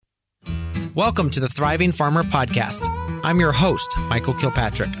Welcome to the Thriving Farmer Podcast. I'm your host, Michael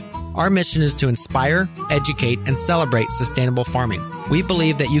Kilpatrick. Our mission is to inspire, educate, and celebrate sustainable farming. We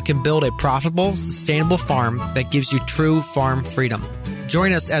believe that you can build a profitable, sustainable farm that gives you true farm freedom.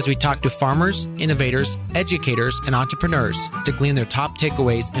 Join us as we talk to farmers, innovators, educators, and entrepreneurs to glean their top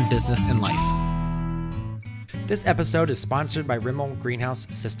takeaways in business and life. This episode is sponsored by Rimmel Greenhouse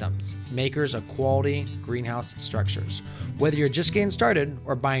Systems, makers of quality greenhouse structures. Whether you're just getting started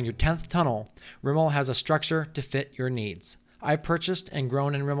or buying your 10th tunnel, Rimmel has a structure to fit your needs. I've purchased and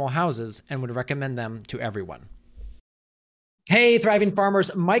grown in Rimmel houses and would recommend them to everyone. Hey, Thriving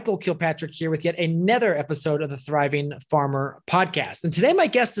Farmers, Michael Kilpatrick here with yet another episode of the Thriving Farmer Podcast. And today my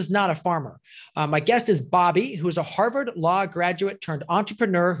guest is not a farmer. My guest is Bobby, who is a Harvard Law graduate turned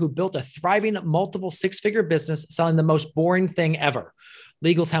entrepreneur who built a thriving multiple six-figure business selling the most boring thing ever,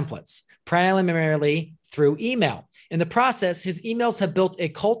 legal templates, primarily through email. In the process, his emails have built a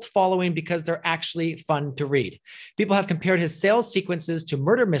cult following because they're actually fun to read. People have compared his sales sequences to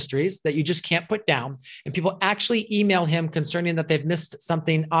murder mysteries that you just can't put down, and people actually email him concerning that they've missed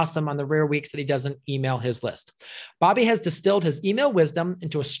something awesome on the rare weeks that he doesn't email his list. Bobby has distilled his email wisdom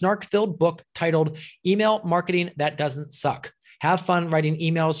into a snark-filled book titled Email Marketing That Doesn't Suck. Have fun writing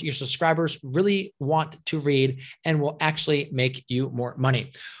emails your subscribers really want to read and will actually make you more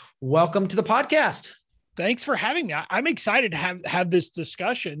money. Welcome to the podcast. Thanks for having me. I'm excited to have this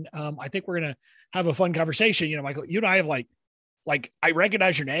discussion. I think we're going to have a fun conversation. You know, Michael, you and I have like I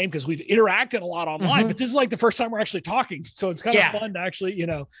recognize your name because we've interacted a lot online, but this is like the first time we're actually talking. So it's kind of fun to actually, you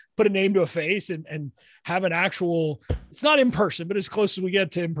know, put a name to a face and have an actual, it's not in person, but as close as we get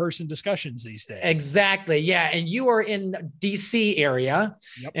to in-person discussions these days. Exactly. Yeah. And you are in DC area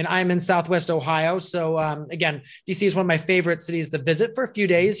and I'm in Southwest Ohio. So again, DC is one of my favorite cities to visit for a few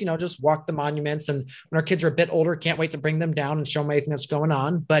days, you know, just walk the monuments. And when our kids are a bit older, can't wait to bring them down and show them everything that's going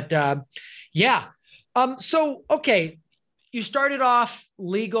on. But okay. You started off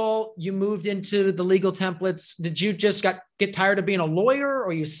legal, you moved into the legal templates. Did you just get tired of being a lawyer,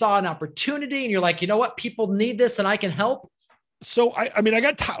 or you saw an opportunity and you're like, you know what, people need this and I can help? So, I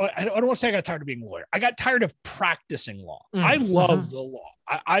got tired. I don't want to say I got tired of being a lawyer. I got tired of practicing law. I love the law.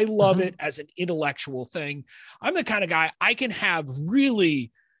 I love it as an intellectual thing. I'm the kind of guy, I can have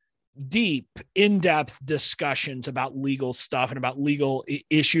really deep, in-depth discussions about legal stuff and about legal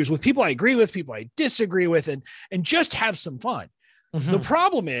issues with people I agree with, people I disagree with, and just have some fun. The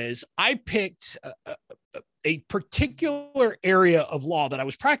problem is I picked a particular area of law that I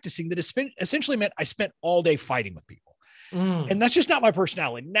was practicing that essentially meant I spent all day fighting with people. And that's just not my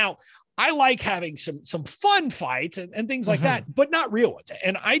personality. Now, I like having some fun fights and things like that, but not real ones.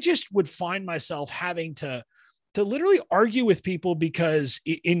 And I just would find myself having to literally argue with people because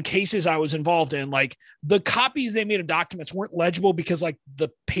in cases I was involved in, like the copies they made of documents weren't legible because like the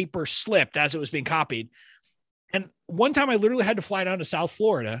paper slipped as it was being copied. And one time I literally had to fly down to South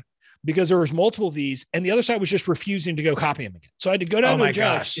Florida because there was multiple of these and the other side was just refusing to go copy them again. So I had to go down to a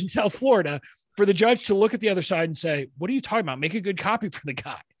judge in South Florida for the judge to look at the other side and say, what are you talking about? Make a good copy for the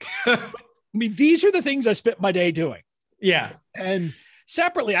guy. I mean, these are the things I spent my day doing. Yeah. And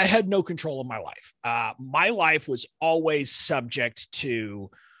separately, I had no control of my life. My life was always subject to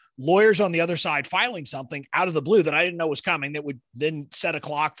lawyers on the other side filing something out of the blue that I didn't know was coming that would then set a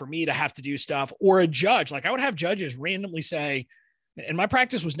clock for me to have to do stuff, or a judge. Like I would have judges randomly say, and my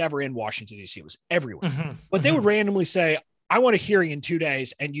practice was never in Washington, D.C. It was everywhere, but they would randomly say, I want a hearing in 2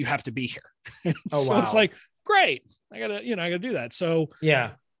 days and you have to be here. So it's like, great. I gotta do that. So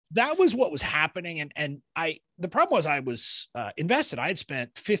yeah. That was what was happening. And the problem was I was invested. I had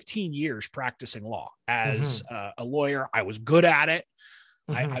spent 15 years practicing law as a lawyer. I was good at it.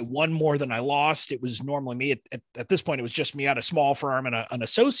 I won more than I lost. It was normally me at this point. It was just me at a small firm and an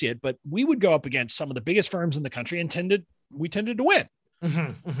associate, but we would go up against some of the biggest firms in the country and we tended to win.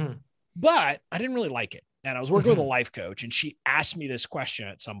 But I didn't really like it. And I was working with a life coach and she asked me this question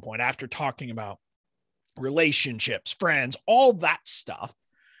at some point after talking about relationships, friends, all that stuff.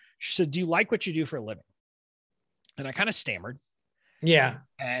 She said, do you like what you do for a living? And I kind of stammered. Yeah.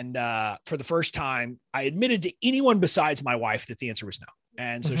 And for the first time, I admitted to anyone besides my wife that the answer was no.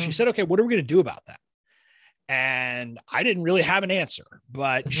 And so she said, okay, what are we going to do about that? And I didn't really have an answer,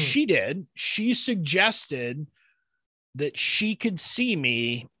 but she did. She suggested that she could see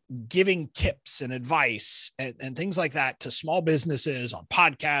me giving tips and advice and things like that to small businesses on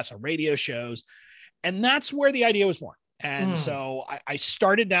podcasts, on radio shows. And that's where the idea was born. And so I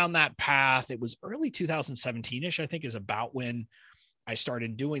started down that path. It was early 2017-ish, I think, is about when I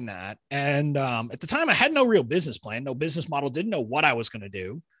started doing that. And at the time I had no real business plan, no business model, didn't know what I was going to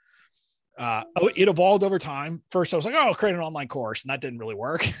do. It evolved over time. First, I was like, oh, I'll create an online course, and that didn't really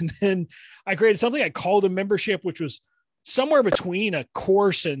work. And then I created something I called a membership, which was somewhere between a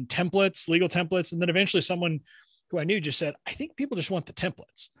course and templates, legal templates. And then eventually someone who I knew just said, I think people just want the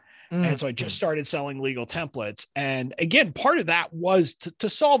templates. And so I just started selling legal templates. And again, part of that was to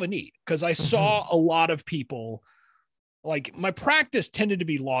solve a need, because I saw a lot of people, like my practice tended to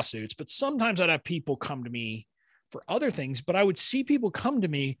be lawsuits, but sometimes I'd have people come to me for other things, but I would see people come to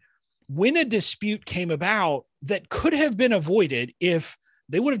me when a dispute came about that could have been avoided if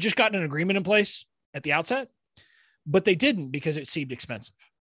they would have just gotten an agreement in place at the outset, but they didn't because it seemed expensive.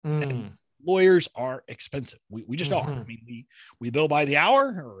 And lawyers are expensive. We just are. I mean, we bill by the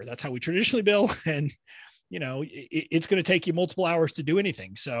hour, or that's how we traditionally bill. And, you know, it's going to take you multiple hours to do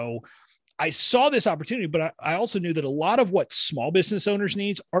anything. So I saw this opportunity, but I also knew that a lot of what small business owners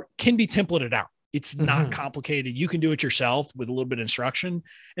needs can be templated out. It's not complicated. You can do it yourself with a little bit of instruction.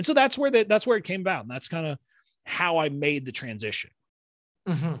 And so that's where it came about. And that's kind of how I made the transition.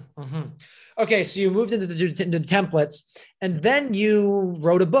 Okay. So you moved into the templates, and then you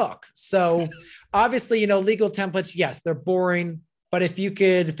wrote a book. So obviously, you know, legal templates, yes, they're boring, but if you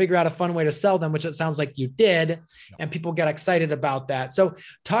could figure out a fun way to sell them, which it sounds like you did, and people get excited about that. So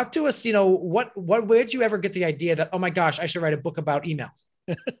talk to us, you know, where did you ever get the idea that, oh my gosh, I should write a book about email?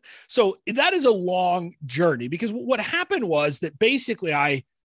 So that is a long journey, because what happened was that basically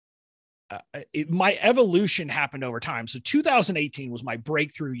my evolution happened over time. So 2018 was my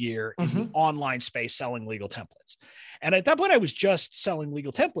breakthrough year in the online space selling legal templates. And at that point I was just selling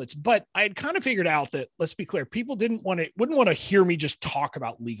legal templates, but I had kind of figured out that, let's be clear, people wouldn't want to hear me just talk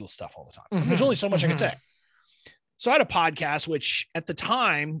about legal stuff all the time. There's only so much I could say. So I had a podcast, which at the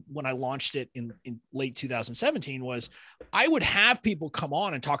time when I launched it in late 2017 was I would have people come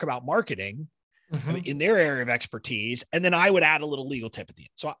on and talk about marketing in their area of expertise. And then I would add a little legal tip at the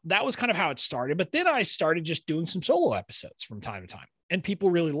end. So that was kind of how it started. But then I started just doing some solo episodes from time to time, and people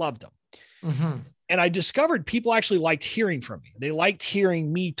really loved them. And I discovered people actually liked hearing from me. They liked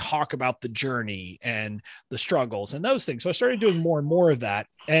hearing me talk about the journey and the struggles and those things. So I started doing more and more of that.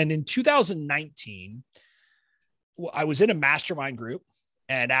 And in 2019, I was in a mastermind group.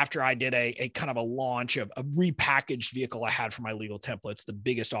 And after I did a kind of a launch of a repackaged vehicle I had for my legal templates, the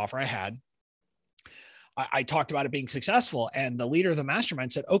biggest offer I had, I talked about it being successful, and the leader of the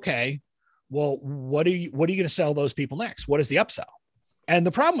mastermind said, okay, well, what are you going to sell those people next? What is the upsell? And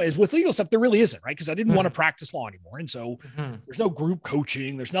the problem is with legal stuff, there really isn't, right? Because I didn't want to practice law anymore. And so there's no group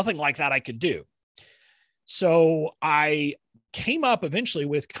coaching. There's nothing like that I could do. So I came up eventually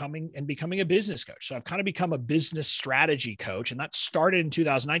with becoming a business coach. So I've kind of become a business strategy coach. And that started in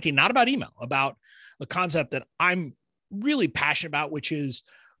 2019, not about email, about a concept that I'm really passionate about, which is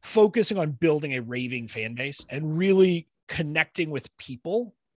focusing on building a raving fan base and really connecting with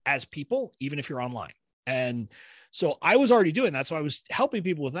people as people, even if you're online. And so I was already doing that. So I was helping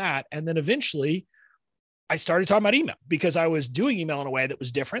people with that. And then eventually I started talking about email, because I was doing email in a way that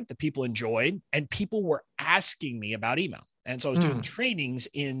was different, that people enjoyed, and people were asking me about email. And so I was doing trainings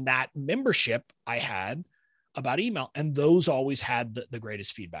in that membership I had about email, and those always had the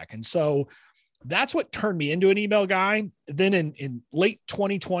greatest feedback. And so that's what turned me into an email guy. Then in late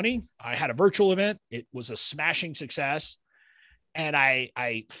 2020, I had a virtual event. It was a smashing success. And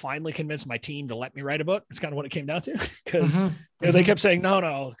I finally convinced my team to let me write a book. It's kind of what it came down to, because they kept saying,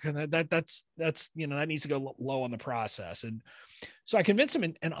 no, that's, that needs to go low on the process. And so I convinced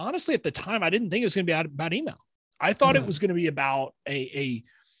them. And honestly, at the time, I didn't think it was going to be about email. I thought it was going to be about a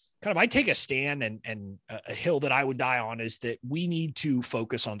kind of, I take a stand, and a hill that I would die on is that we need to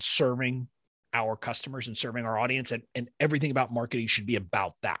focus on serving our customers and serving our audience, and everything about marketing should be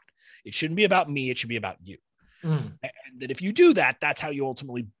about that. It shouldn't be about me. It should be about you. And that if you do that, that's how you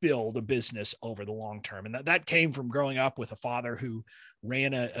ultimately build a business over the long term. And that came from growing up with a father who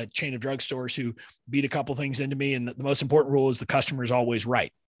ran a chain of drugstores, who beat a couple things into me. And the most important rule is the customer is always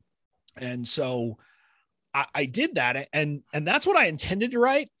right. And so I did that, and that's what I intended to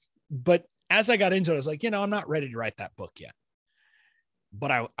write. But as I got into it, I was like, I'm not ready to write that book yet,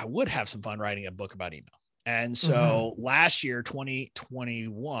 but I would have some fun writing a book about email. And so last year,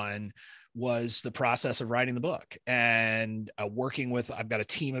 2021, was the process of writing the book, and I've got a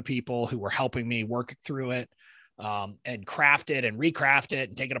team of people who were helping me work through it, and craft it and recraft it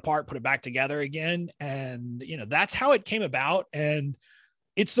and take it apart, put it back together again. And, that's how it came about. And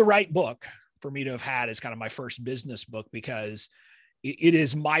it's the right book for me to have had as kind of my first business book, because it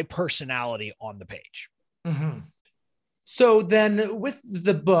is my personality on the page. So then with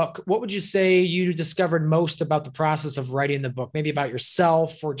the book, what would you say you discovered most about the process of writing the book? Maybe about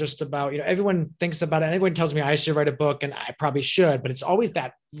yourself or just about, everyone thinks about it. Everyone tells me I should write a book and I probably should, but it's always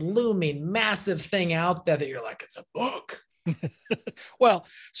that looming massive thing out there that you're like, it's a book. Well,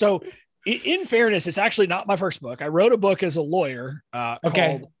 so in fairness, it's actually not my first book. I wrote a book as a lawyer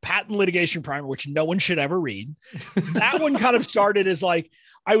called Patent Litigation Primer, which no one should ever read. That one kind of started as like,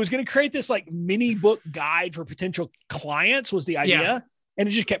 I was going to create this like mini book guide for potential clients was the idea. Yeah. And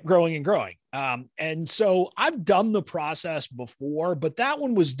it just kept growing and growing. And so I've done the process before, but that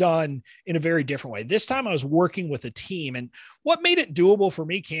one was done in a very different way. This time I was working with a team, and what made it doable for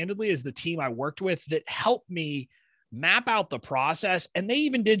me, candidly, is the team I worked with that helped me map out the process. And they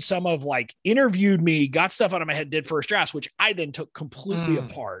even did some of like interviewed me, got stuff out of my head, did first drafts, which I then took completely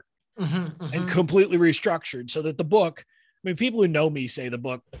apart and completely restructured so that the book, I mean, people who know me say the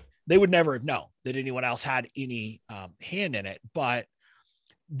book, they would never have known that anyone else had any hand in it, but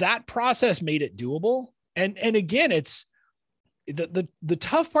that process made it doable. And again, it's the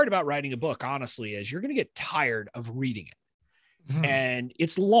tough part about writing a book, honestly, is you're going to get tired of reading it. And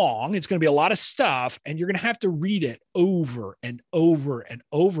it's long. It's going to be a lot of stuff, and you're going to have to read it over and over and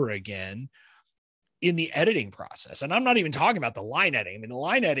over again in the editing process. And I'm not even talking about the line editing. I mean, the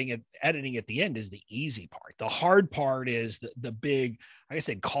line editing at the end is the easy part. The hard part is the big, I guess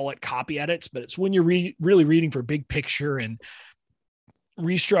they call it copy edits, but it's when you're really reading for big picture and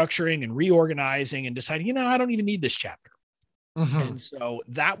restructuring and reorganizing and deciding, I don't even need this chapter. And so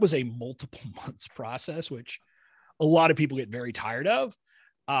that was a multiple months process, which a lot of people get very tired of.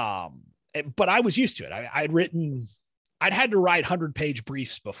 But I was used to it. I'd had to write 100-page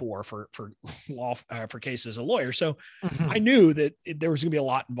briefs before for law, for cases as a lawyer. So I knew that there was going to be a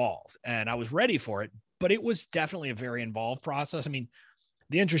lot involved, and I was ready for it, but it was definitely a very involved process. I mean,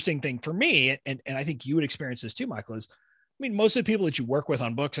 the interesting thing for me, and I think you would experience this too, Michael, is, I mean, most of the people that you work with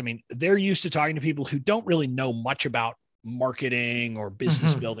on books, I mean, they're used to talking to people who don't really know much about marketing or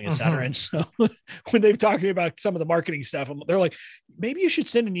business building, et cetera. And so when they've talked to me about some of the marketing stuff, they're like, maybe you should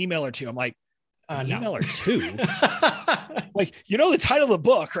send an email or two. I'm like, email or two? Like, the title of the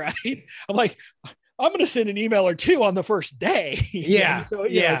book, right? I'm like, I'm going to send an email or two on the first day. Yeah. So,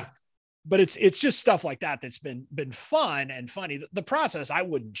 but it's just stuff like that that's been fun and funny. The process I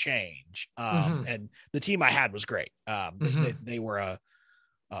wouldn't change. And the team I had was great. They were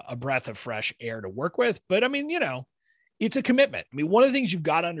a breath of fresh air to work with. But I mean, it's a commitment. I mean, one of the things you've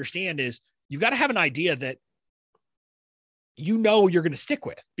got to understand is you've got to have an idea that you're going to stick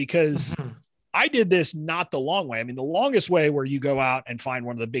with, because I did this not the long way. I mean, the longest way, where you go out and find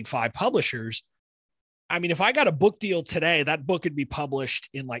one of the big 5 publishers. I mean, if I got a book deal today, that book could be published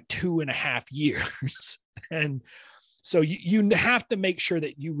in like 2.5 years. And so you have to make sure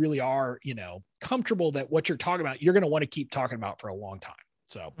that you really are, comfortable that what you're talking about, you're going to want to keep talking about for a long time.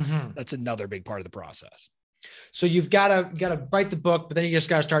 So that's another big part of the process. So you've got to write the book, but then you just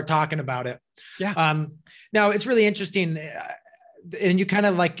got to start talking about it. Yeah. Now it's really interesting. And you kind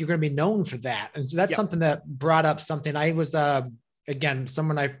of like, you're going to be known for that. And so that's something that brought up something. I was, again,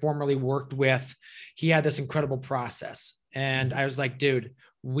 someone I formerly worked with, he had this incredible process. And I was like, dude,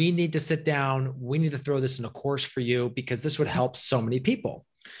 we need to sit down. We need to throw this in a course for you, because this would help so many people.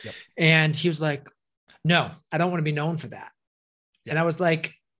 And he was like, no, I don't want to be known for that. And I was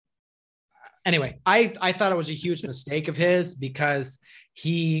like, anyway, I thought it was a huge mistake of his, because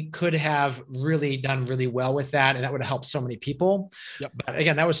he could have really done really well with that, and that would have helped so many people. But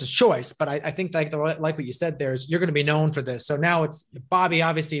again, that was his choice. But I think like what you said, you're going to be known for this. So now it's Bobby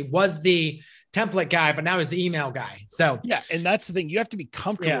obviously was the template guy, but now he's the email guy. So yeah. And that's the thing, you have to be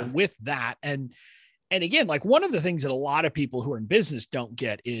comfortable with that. And again, like one of the things that a lot of people who are in business don't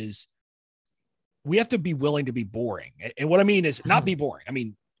get is we have to be willing to be boring. And what I mean is not be boring. I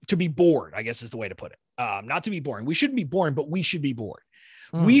mean, to be bored, I guess is the way to put it. Not to be boring. We shouldn't be boring, but we should be bored.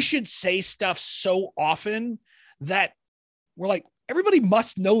 We should say stuff so often that we're like, everybody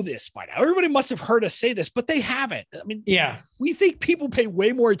must know this by now. Everybody must have heard us say this, but they haven't. I mean, we think people pay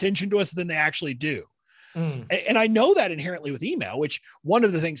way more attention to us than they actually do. And I know that inherently with email, which one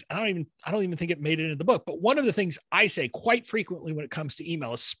of the things, I don't even think it made it into the book, but one of the things I say quite frequently when it comes to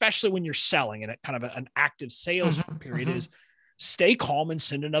email, especially when you're selling and kind of an active sales period, is stay calm and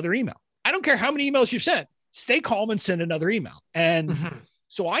send another email. I don't care how many emails you've sent, stay calm and send another email. And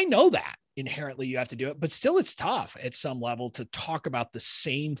so I know that inherently you have to do it, but still it's tough at some level to talk about the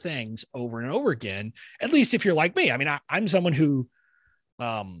same things over and over again. At least if you're like me. I mean, I'm someone who,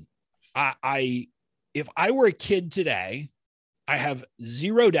 if I were a kid today, I have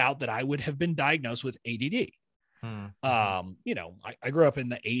zero doubt that I would have been diagnosed with ADD. I grew up in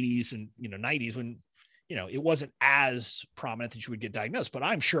the 80s and 90s when it wasn't as prominent that you would get diagnosed, but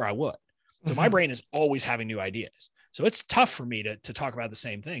I'm sure I would. So my brain is always having new ideas. So it's tough for me to talk about the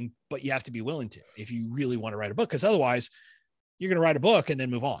same thing, but you have to be willing to, if you really want to write a book, because otherwise you're going to write a book and then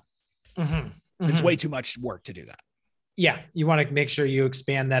move on. It's way too much work to do that. Yeah. You want to make sure you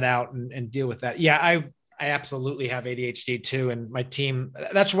expand that out and deal with that. Yeah. I absolutely have ADHD too. And my team,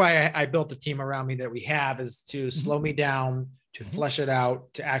 that's why I built the team around me that we have, is to slow me down, to flesh it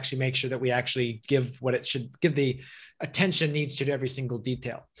out, to actually make sure that we actually give what it should give, the attention needs to every single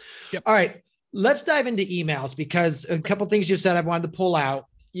detail. Yep. All right. Let's dive into emails, because a couple of things you said I wanted to pull out.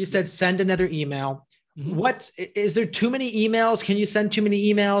 You said send another email. Is there too many emails? Can you send too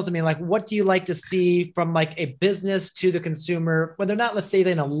many emails? I mean, like, what do you like to see from like a business to the consumer when they're not, let's say,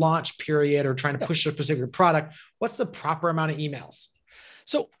 they're in a launch period or trying to push a specific product? What's the proper amount of emails?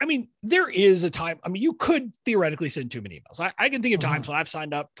 So, I mean, there is a time, I mean, you could theoretically send too many emails. I can think of times when I've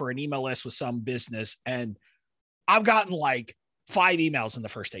signed up for an email list with some business and I've gotten like 5 emails in the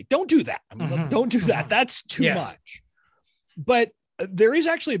first day. Don't do that. I mean, don't do that. That's too much. But there is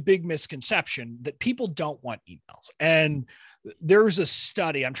actually a big misconception that people don't want emails. And there's a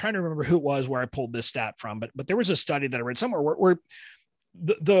study, I'm trying to remember who it was where I pulled this stat from, but there was a study that I read somewhere where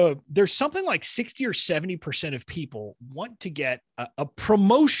there's something like 60 or 70% of people want to get a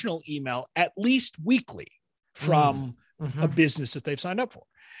promotional email at least weekly from a business that they've signed up for.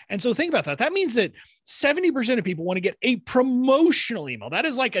 And so think about that. That means that 70% of people want to get a promotional email. That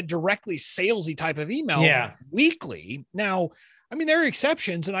is like a directly salesy type of email weekly. Now, I mean, there are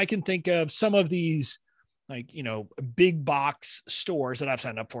exceptions, and I can think of some of these, like, big box stores that I've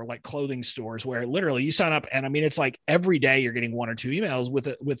signed up for, like clothing stores, where literally you sign up and I mean, it's like every day you're getting 1 or 2 emails with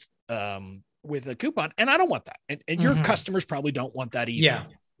a coupon. And I don't want that. And your customers probably don't want that either.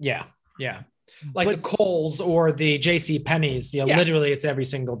 Yeah. Like the Kohl's or the JC Penney's, literally it's every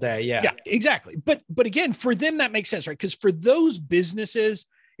single day. Yeah, exactly. But again, for them, that makes sense, right? Because for those businesses,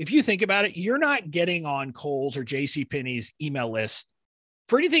 if you think about it, you're not getting on Kohl's or JC Penney's email list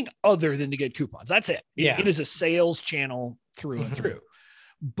for anything other than to get coupons. That's it. It is a sales channel through and through.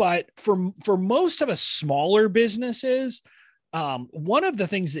 But for most of us smaller businesses, one of the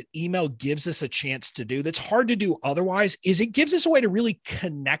things that email gives us a chance to do that's hard to do otherwise is it gives us a way to really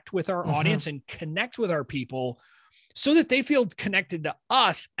connect with our audience and connect with our people so that they feel connected to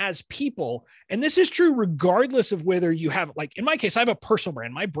us as people. And this is true regardless of whether you have, like in my case, I have a personal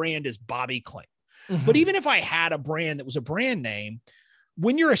brand. My brand is Bobby Kling. But even if I had a brand that was a brand name,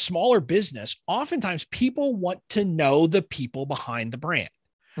 when you're a smaller business, oftentimes people want to know the people behind the brand.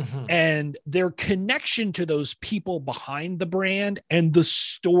 And their connection to those people behind the brand and the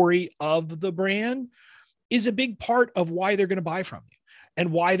story of the brand is a big part of why they're going to buy from you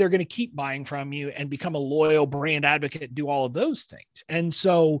and why they're going to keep buying from you and become a loyal brand advocate, do all of those things. And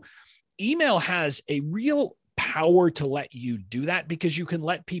so email has a real power to let you do that, because you can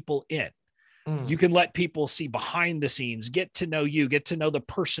let people in. You can let people see behind the scenes, get to know you, get to know the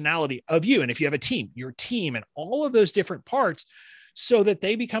personality of you. And if you have a team, your team, and all of those different parts, so that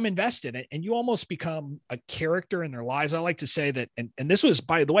they become invested and you almost become a character in their lives. I like to say that, and this was,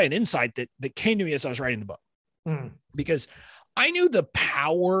 by the way, an insight that came to me as I was writing the book, because I knew the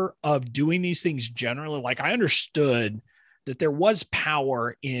power of doing these things generally. Like, I understood that there was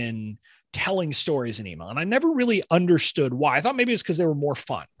power in telling stories in email, and I never really understood why. I thought maybe it's because they were more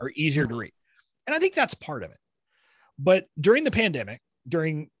fun or easier to read. And I think that's part of it. But during the pandemic,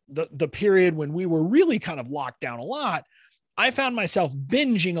 during the period when we were really kind of locked down a lot, I found myself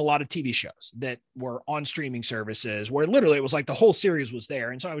binging a lot of TV shows that were on streaming services where literally it was like the whole series was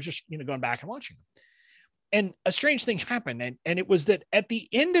there. And so I was just, going back and watching them. And a strange thing happened. And it was that at the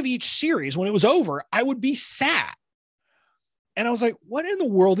end of each series, when it was over, I would be sad. And I was like, what in the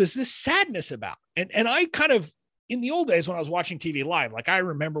world is this sadness about? And I kind of, in the old days when I was watching TV live, like I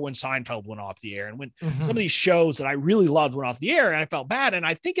remember when Seinfeld went off the air and when some of these shows that I really loved went off the air, and I felt bad. And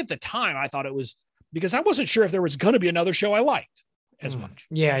I think at the time I thought it was because I wasn't sure if there was going to be another show I liked as much.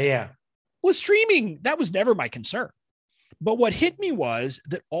 Yeah. Well, streaming, that was never my concern. But what hit me was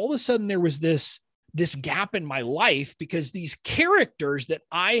that all of a sudden there was this gap in my life, because these characters that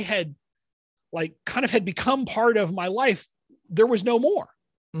I had had become part of my life, there was no more.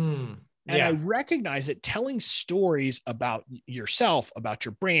 And I recognize that telling stories about yourself, about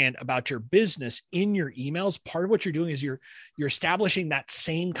your brand, about your business in your emails, part of what you're doing is you're establishing that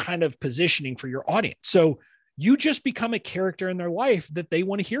same kind of positioning for your audience. So you just become a character in their life that they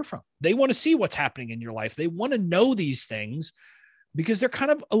want to hear from. They want to see what's happening in your life. They want to know these things because they're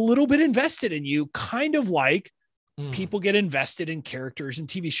kind of a little bit invested in you, kind of like people get invested in characters and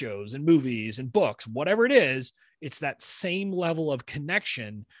TV shows and movies and books, whatever it is. It's that same level of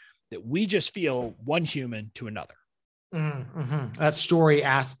connection. that we just feel one human to another. Mm-hmm. That story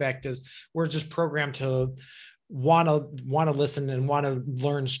aspect is we're just programmed to want to listen and want to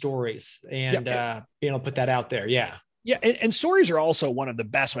learn stories and being able to put that out there. Yeah. Yeah. And stories are also one of the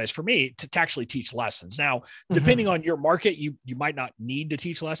best ways for me to actually teach lessons. Now, depending on your market, you might not need to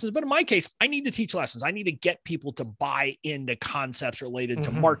teach lessons, but in my case, I need to teach lessons. I need to get people to buy into concepts related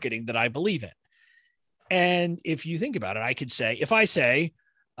to marketing that I believe in. And if you think about it, I could say, if I say,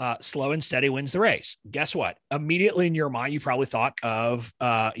 slow and steady wins the race. Guess what? Immediately in your mind, you probably thought of,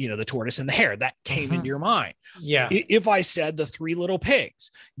 the tortoise and the hare that came into your mind. Yeah. If I said the three little pigs,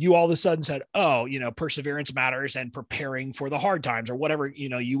 you all of a sudden said, oh, perseverance matters and preparing for the hard times or whatever,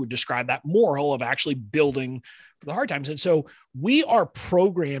 you would describe that moral of actually building for the hard times. And so we are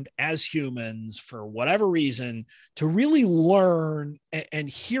programmed as humans for whatever reason to really learn and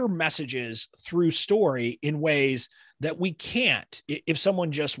hear messages through story in ways that we can't if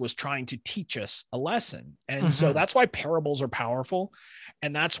someone just was trying to teach us a lesson. And so that's why parables are powerful.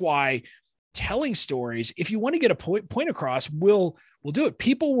 And that's why telling stories, if you want to get a point across, we'll do it.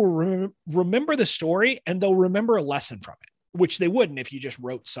 People will remember the story and they'll remember a lesson from it, which they wouldn't if you just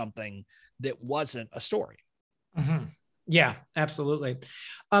wrote something that wasn't a story. Yeah, absolutely.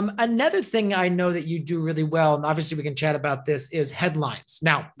 Another thing I know that you do really well, and obviously we can chat about this, is headlines.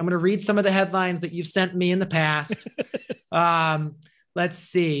 Now, I'm going to read some of the headlines that you've sent me in the past. Let's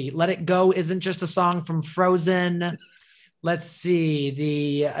see. Let It Go isn't just a song from Frozen. Let's see.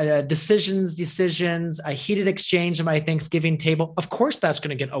 The decisions, a heated exchange at my Thanksgiving table. Of course, that's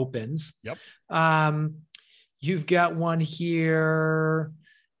going to get opens. Yep. You've got one here.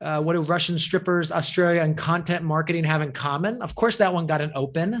 What do Russian strippers, Australia, and content marketing have in common? Of course, that one got an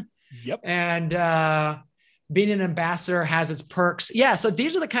open. Yep. And being an ambassador has its perks. Yeah. So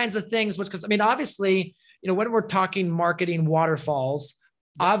these are the kinds of things, because obviously, when we're talking marketing waterfalls,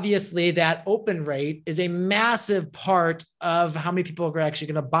 obviously that open rate is a massive part of how many people are actually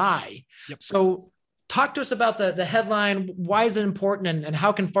going to buy. Yep. So talk to us about the headline. Why is it important, and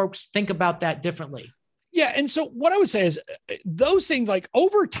how can folks think about that differently? Yeah. And so what I would say is those things, like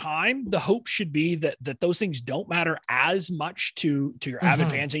over time, the hope should be that those things don't matter as much to your avid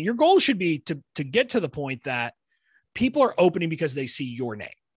fans. And your goal should be to get to the point that people are opening because they see your name.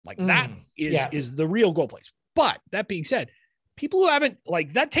 Like that is the real goal place. But that being said, people who haven't,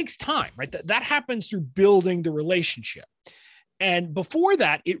 that takes time, right? That happens through building the relationship. And before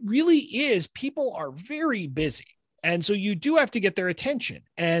that, it really is, people are very busy. And so you do have to get their attention.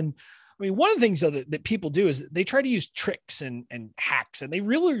 And I mean, one of the things though, that people do is they try to use tricks and hacks, and they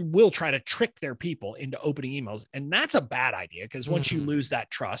really will try to trick their people into opening emails. And that's a bad idea, because once you lose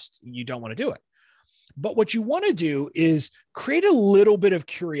that trust, you don't want to do it. But what you want to do is create a little bit of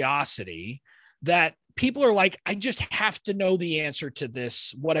curiosity that people are like, I just have to know the answer to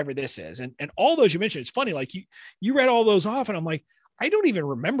this, whatever this is. And all those you mentioned, it's funny, like you read all those off and I'm like, I don't even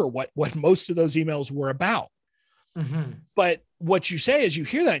remember what most of those emails were about. But what you say is you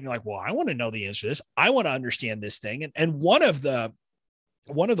hear that and you're like, well, I want to know the answer to this. I want to understand this thing. And one of the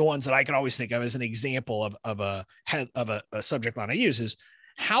ones that I can always think of as an example of a subject line I use is,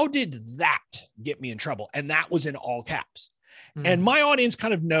 how did that get me in trouble? And that was in all caps. And my audience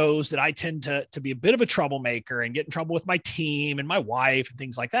kind of knows that I tend to be a bit of a troublemaker and get in trouble with my team and my wife and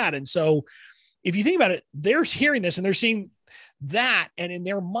things like that. And so if you think about it, they're hearing this and they're seeing that. And in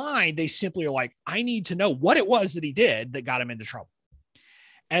their mind, they simply are like, I need to know what it was that he did that got him into trouble.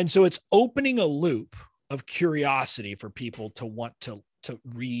 And so it's opening a loop of curiosity for people to want to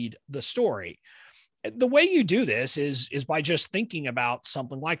read the story. The way you do this is by just thinking about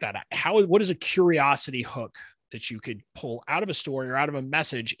something like that. What is a curiosity hook that you could pull out of a story or out of a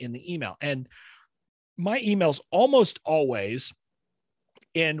message in the email? And my emails almost always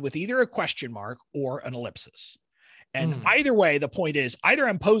end with either a question mark or an ellipsis. And either way, the point is either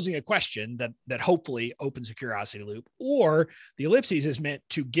I'm posing a question that hopefully opens a curiosity loop, or the ellipses is meant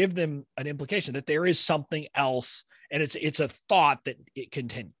to give them an implication that there is something else. And it's a thought that it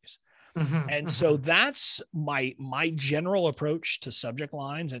continues. So that's my general approach to subject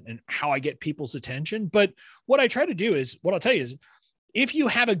lines and how I get people's attention. But what I try to do is, what I'll tell you is, if you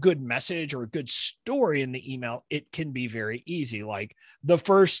have a good message or a good story in the email, it can be very easy. Like the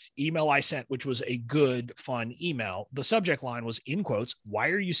first email I sent, which was a good, fun email, the subject line was, in quotes, "Why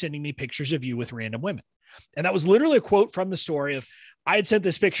are you sending me pictures of you with random women?" And that was literally a quote from the story of, I had sent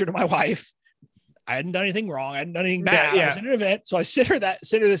this picture to my wife. I hadn't done anything wrong. I hadn't done anything bad. I was in an event. So I sent her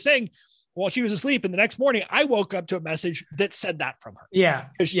this thing while she was asleep. And the next morning I woke up to a message that said that from her. Yeah.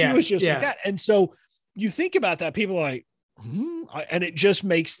 Because she was just like that. And so you think about that, people are like, and it just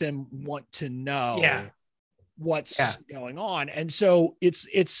makes them want to know what's going on. And so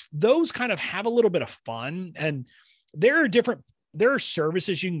it's those kind of have a little bit of fun. And there are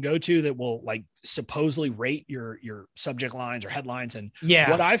services you can go to that will like supposedly rate your subject lines or headlines. And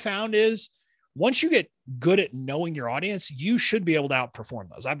what I found is once you get good at knowing your audience, you should be able to outperform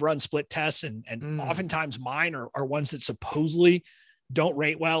those. I've run split tests and oftentimes mine are ones that supposedly don't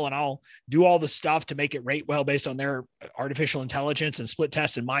rate well. And I'll do all the stuff to make it rate well based on their artificial intelligence and split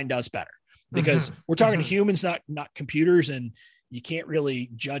test. And mine does better because we're talking to humans, not computers. And you can't really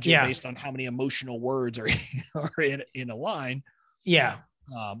judge it based on how many emotional words are in a line. Yeah.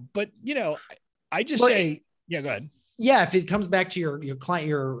 But I just say, go ahead. Yeah. If it comes back to your client,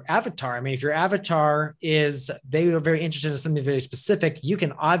 your avatar, I mean, if your avatar they are very interested in something very specific, you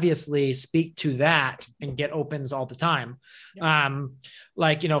can obviously speak to that and get opens all the time. Yeah.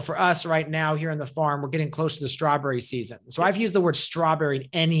 For us right now here in the farm, we're getting close to the strawberry season. So I've used the word strawberry in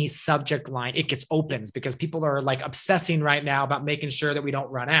any subject line. It gets opens because people are like obsessing right now about making sure that we don't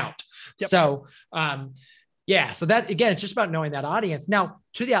run out. Yep. So, so that, again, it's just about knowing that audience. Now,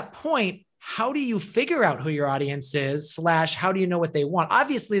 to that point, how do you figure out who your audience is / how do you know what they want?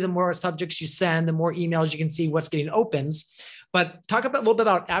 Obviously, the more subjects you send, the more emails you can see what's getting opens, but talk a little bit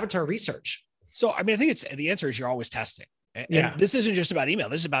about avatar research. So, I mean, I think the answer is you're always testing. And this isn't just about email.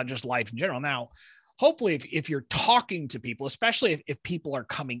 This is about just life in general. Now, hopefully if you're talking to people, especially if people are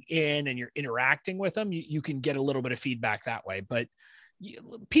coming in and you're interacting with them, you can get a little bit of feedback that way. But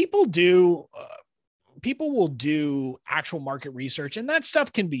people will do actual market research and that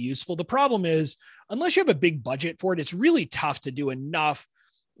stuff can be useful. The problem is, unless you have a big budget for it, it's really tough to do enough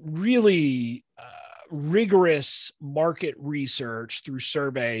really rigorous market research through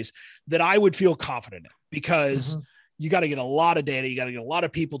surveys that I would feel confident in, because you got to get a lot of data. You got to get a lot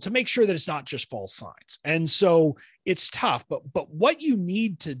of people to make sure that it's not just false signs. And so it's tough, but what you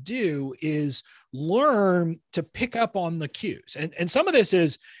need to do is learn to pick up on the cues. And some of this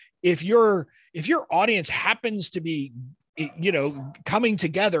is, if your audience happens to be, coming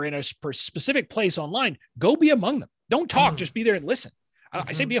together in a specific place online, go be among them. Don't talk, just be there and listen.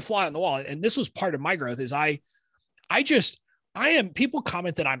 I say be a fly on the wall. And this was part of my growth is people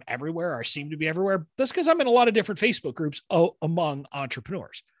comment that I'm everywhere or seem to be everywhere. That's because I'm in a lot of different Facebook groups among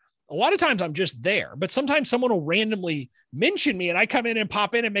entrepreneurs. A lot of times I'm just there, but sometimes someone will randomly mention me and I come in and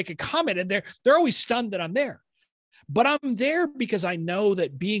pop in and make a comment and they're always stunned that I'm there. But I'm there because I know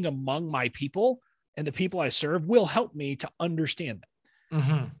that being among my people and the people I serve will help me to understand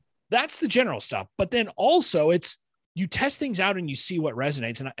them. That's the general stuff. But then also you test things out and you see what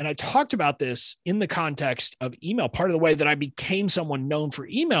resonates. And I talked about this in the context of email. Part of the way that I became someone known for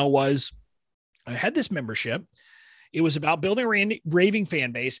email was I had this membership. It was about building a raving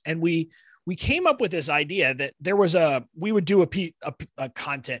fan base. And we came up with this idea that we would do a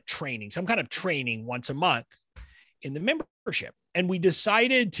content training, some kind of training once a month in the membership. And we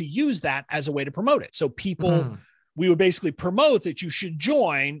decided to use that as a way to promote it. So we would basically promote that you should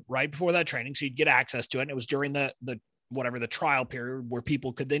join right before that training. So you'd get access to it. And it was during the trial period where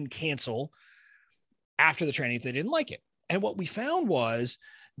people could then cancel after the training if they didn't like it. And what we found was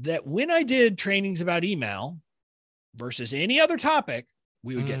that when I did trainings about email versus any other topic,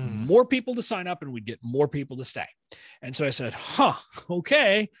 we would get more people to sign up and we'd get more people to stay. And so I said,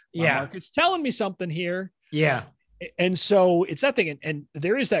 okay, my market's telling me something here. Yeah. And so it's that thing. And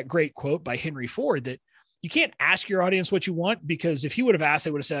there is that great quote by Henry Ford that you can't ask your audience what you want, because if he would have asked,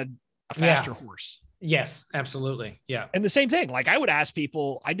 they would have said a faster horse. Yes, absolutely. Yeah. And the same thing, like I would ask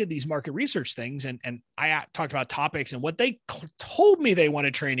people, I did these market research things and I talked about topics, and what they told me they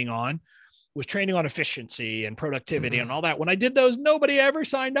wanted training on was training on efficiency and productivity and all that. When I did those, nobody ever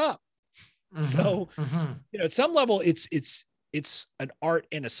signed up. So, at some level it's an art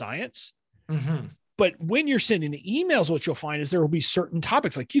and a science. But when you're sending the emails, what you'll find is there will be certain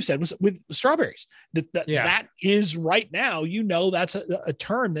topics, like you said, with strawberries, that is right now, that's a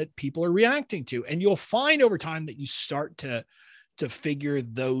term that people are reacting to. And you'll find over time that you start to figure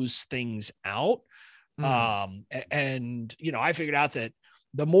those things out. And I figured out that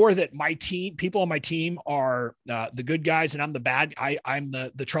the more that people on my team are the good guys and I'm the bad, I'm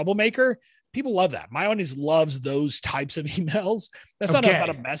the troublemaker. People love that. My audience loves those types of emails. That's not about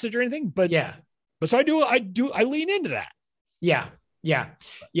a message or anything, but But so I lean into that. Yeah. Yeah.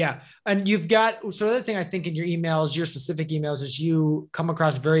 Yeah. And you've got, so the other thing I think in your emails, your specific emails, is you come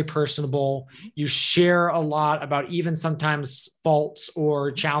across very personable. You share a lot about even sometimes faults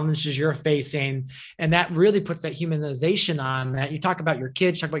or challenges you're facing. And that really puts that humanization on that. You talk about your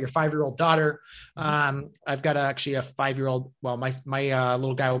kids, talk about your 5-year-old daughter. I've got actually a 5-year-old. Well, my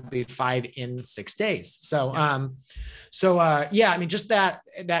little guy will be 5 in 6 days. So, yeah, I mean, just that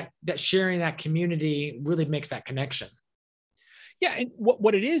sharing that community really makes that connection. Yeah. And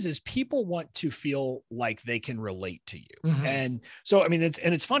what it is people want to feel like they can relate to you. And so, I mean,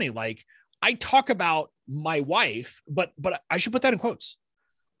 it's funny. Like, I talk about my wife, but I should put that in quotes.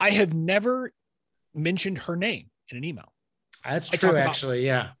 I have never mentioned her name in an email. That's true, actually.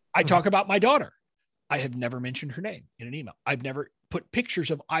 Yeah. I talk about my daughter. I have never mentioned her name in an email. I've never put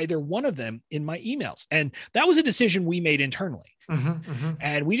pictures of either one of them in my emails. And that was a decision we made internally.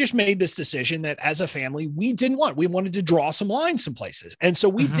 And we just made this decision that as a family, we wanted to draw some lines some places. And so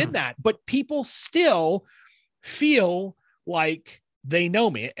we did that, but people still feel like they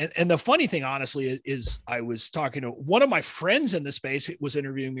know me. And the funny thing, honestly, is I was talking to one of my friends in the space who was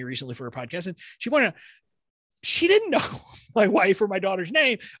interviewing me recently for a podcast, and she pointed out, she didn't know my wife or my daughter's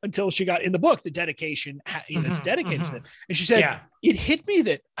name until she got in the book, the dedication that's dedicated to them. And she said, it hit me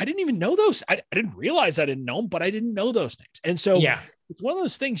that I didn't even know those. I didn't realize I didn't know them, but I didn't know those names. And so it's one of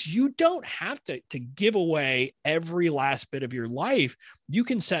those things, you don't have to give away every last bit of your life. You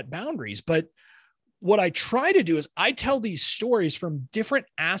can set boundaries. But what I try to do is I tell these stories from different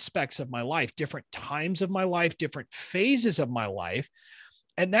aspects of my life, different times of my life, different phases of my life.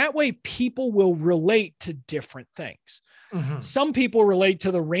 And that way people will relate to different things. Some people relate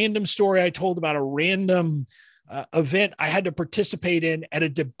to the random story I told about a random event I had to participate in at a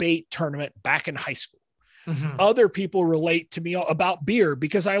debate tournament back in high school. Other people relate to me about beer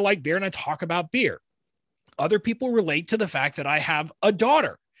because I like beer and I talk about beer. Other people relate to the fact that I have a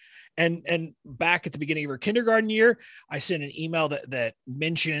daughter. And back at the beginning of her kindergarten year, I sent an email that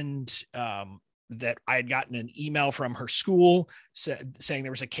mentioned that I had gotten an email from her school saying there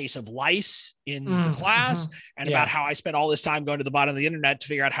was a case of lice in the class and about how I spent all this time going to the bottom of the internet to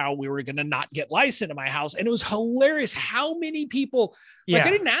figure out how we were going to not get lice into my house. And it was hilarious how many people, like,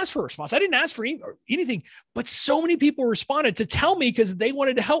 I didn't ask for a response. I didn't ask for anything, but so many people responded to tell me because they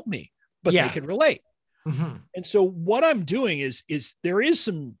wanted to help me, but they could relate. And so what I'm doing is there is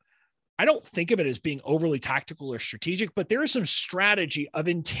some, I don't think of it as being overly tactical or strategic, but there is some strategy of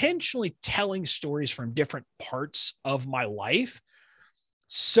intentionally telling stories from different parts of my life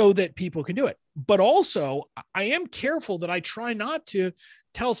so that people can do it. But also, I am careful that I try not to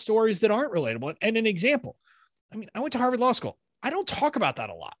tell stories that aren't relatable. And an example, I mean, I went to Harvard Law School. I don't talk about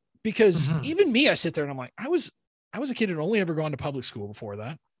that a lot because even me, I sit there and I'm like, I was a kid who had only ever gone to public school before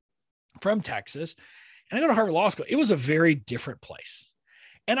that, from Texas, and I go to Harvard Law School. It was a very different place.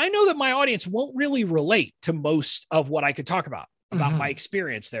 And I know that my audience won't really relate to most of what I could talk about my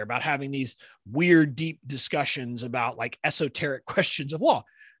experience there, about having these weird, deep discussions about like esoteric questions of law.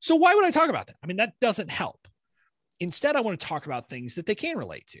 So why would I talk about that? I mean, that doesn't help. Instead, I want to talk about things that they can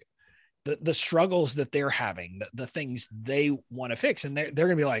relate to, the struggles that they're having, the things they want to fix. And they're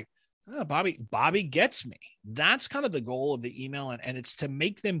going to be like, oh, Bobby gets me. That's kind of the goal of the email. And it's to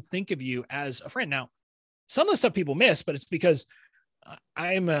make them think of you as a friend. Now, some of the stuff people miss, but it's because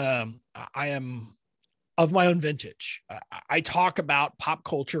I am of my own vintage. I talk about pop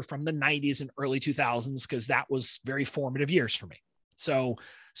culture from the 90s and early 2000s because that was very formative years for me. So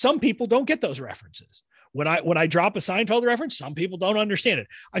some people don't get those references. When I drop a Seinfeld reference, some people don't understand it.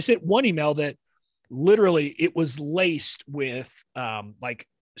 I sent one email that literally it was laced with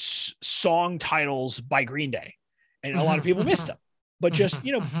song titles by Green Day, and a lot of people missed them. But just,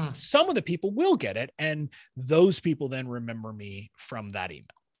 some of the people will get it. And those people then remember me from that email.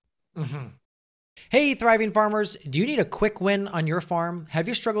 Hey, thriving farmers, do you need a quick win on your farm? Have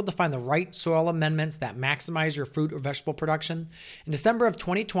you struggled to find the right soil amendments that maximize your fruit or vegetable production? In December of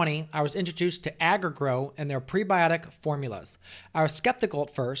 2020, I was introduced to AgriGrow and their prebiotic formulas. I was skeptical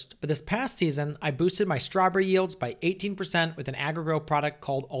at first, but this past season, I boosted my strawberry yields by 18% with an AgriGrow product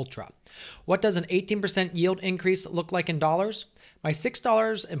called Ultra. What does an 18% yield increase look like in dollars? My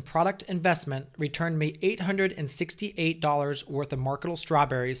 $6 in product investment returned me $868 worth of marketable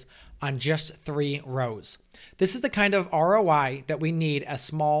strawberries on just 3 rows. This is the kind of ROI that we need as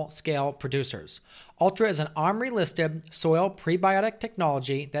small-scale producers. Ultra is an OMRI-listed soil prebiotic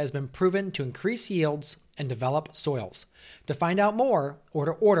technology that has been proven to increase yields and develop soils. To find out more or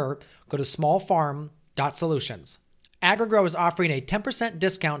to order, go to smallfarm.solutions. AgriGrow is offering a 10%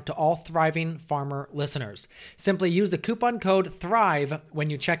 discount to all Thriving Farmer listeners. Simply use the coupon code THRIVE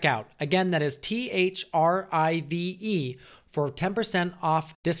when you check out. Again, that is THRIVE for 10%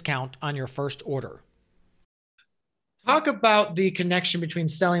 off discount on your first order. Talk about the connection between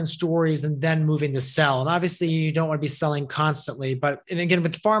selling stories and then moving to sell. And obviously you don't want to be selling constantly, but, and again,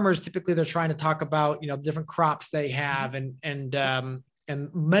 with farmers, typically they're trying to talk about, different crops they have. And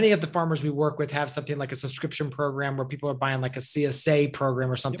many of the farmers we work with have something like a subscription program where people are buying like a CSA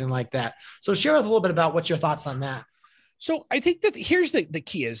program or something like that. So share a little bit about what's your thoughts on that. So I think that here's the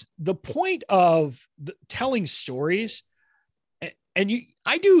key is the point of telling stories. And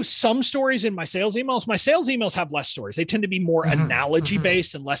I do some stories in my sales emails. My sales emails have less stories. They tend to be more analogy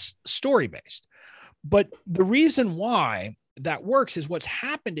based and less story based. But the reason why that works is what's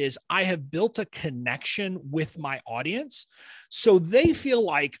happened is I have built a connection with my audience. So they feel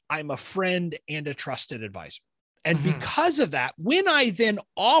like I'm a friend and a trusted advisor. And because of that, when I then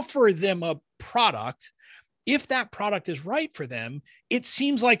offer them a product, if that product is right for them, it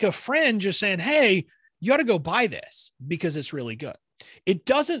seems like a friend just saying, hey, you ought to go buy this because it's really good. It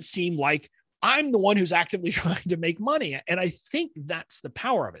doesn't seem like I'm the one who's actively trying to make money. And I think that's the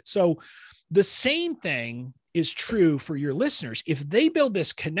power of it. So the same thing is true for your listeners. If they build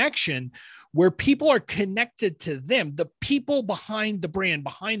this connection where people are connected to them, the people behind the brand,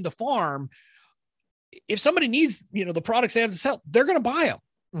 behind the farm, if somebody needs, the products they have to sell, they're going to buy them.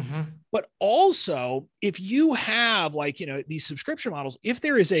 But also if you have these subscription models, if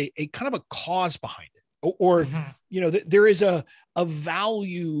there is a kind of a cause behind it, or there is a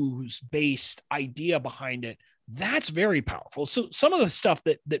values-based idea behind it, that's very powerful. So some of the stuff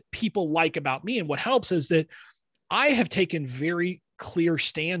that people like about me and what helps is that I have taken very clear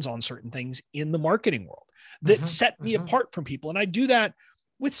stands on certain things in the marketing world that set me apart from people. And I do that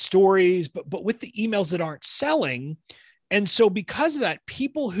with stories, but with the emails that aren't selling. And so because of that,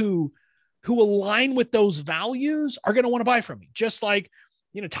 people who align with those values are going to want to buy from me. Just like,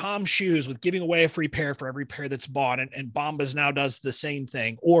 Tom's Shoes with giving away a free pair for every pair that's bought, and Bombas now does the same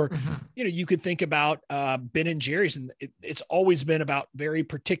thing. Or, you could think about Ben and Jerry's, and it's always been about very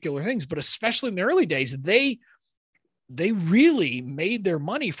particular things, but especially in the early days, they really made their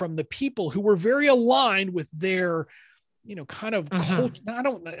money from the people who were very aligned with their, kind of culture.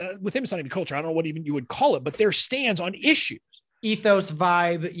 With them, it's not even culture. I don't know what even you would call it, but their stands on issues. Ethos,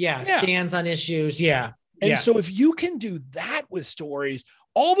 vibe. Yeah. Stands on issues. Yeah. And so if you can do that with stories,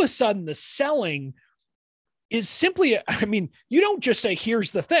 all of a sudden the selling is simply, you don't just say,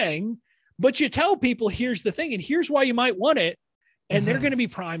 here's the thing, but you tell people, here's the thing, and here's why you might want it. And they're going to be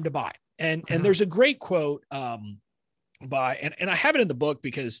primed to buy. And there's a great quote by, and I have it in the book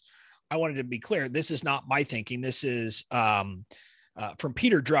because I wanted to be clear. This is not my thinking. This is from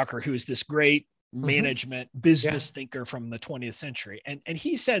Peter Drucker, who is this great management business thinker from the 20th century. And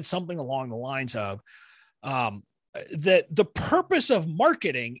he said something along the lines of, that the purpose of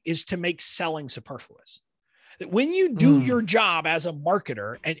marketing is to make selling superfluous. That when you do your job as a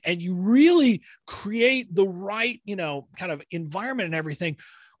marketer and you really create the right, kind of environment and everything,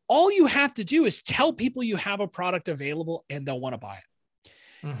 all you have to do is tell people you have a product available and they'll want to buy it.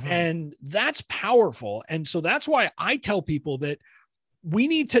 And that's powerful. And so that's why I tell people that we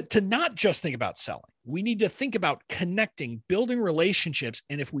need to not just think about selling. We need to think about connecting, building relationships.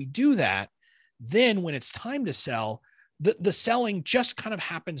 And if we do that, then when it's time to sell, the selling just kind of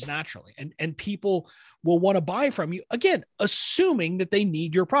happens naturally, and people will want to buy from you, again, assuming that they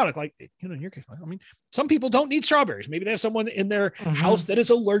need your product. Like, in your case, some people don't need strawberries. Maybe they have someone in their house that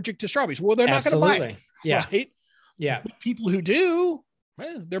is allergic to strawberries. Well, they're not going to buy it. Yeah. Right? Yeah. But people who do,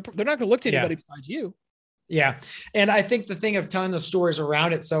 they're not going to look to anybody besides you. Yeah. And I think the thing of telling those stories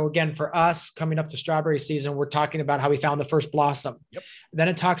around it. So again, for us coming up to strawberry season, we're talking about how we found the first blossom. Then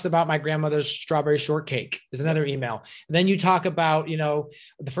it talks about my grandmother's strawberry shortcake is another email. And then you talk about,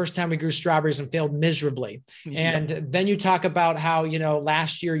 the first time we grew strawberries and failed miserably. And then you talk about how,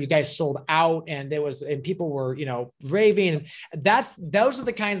 last year you guys sold out and people were, raving. Those are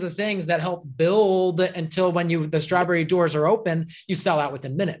the kinds of things that help build until when the strawberry doors are open, you sell out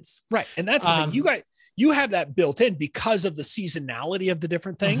within minutes. Right. And that's the thing. You have that built in because of the seasonality of the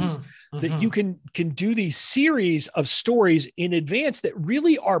different things that you can do these series of stories in advance that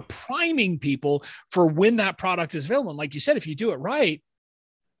really are priming people for when that product is available. And like you said, if you do it right,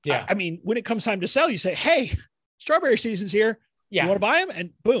 when it comes time to sell, you say, hey, strawberry season's here. You want to buy them? And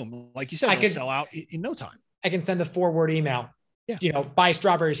boom, like you said, it'll sell out in no time. I can send a forward email, buy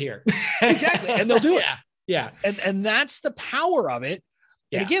strawberries here. Exactly. And they'll do it. Yeah. And that's the power of it.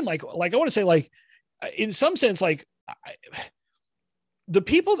 And again, like I want to say, in some sense, most of the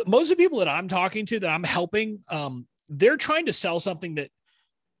people that I'm talking to, that I'm helping, they're trying to sell something that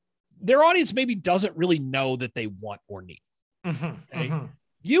their audience maybe doesn't really know that they want or need.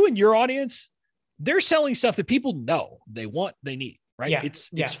 You and your audience, they're selling stuff that people know they want, they need, right? Yeah.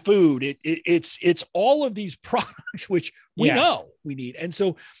 It's food. It's all of these products, which we know we need. And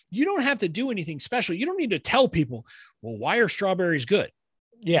so you don't have to do anything special. You don't need to tell people, well, why are strawberries good?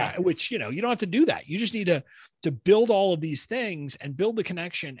 Yeah. Which, you don't have to do that. You just need to build all of these things and build the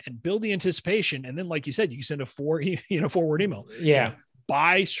connection and build the anticipation. And then, like you said, you can send a forward email. Yeah.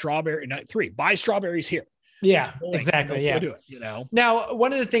 Buy strawberries here. Yeah, exactly. Yeah. Do it, Now,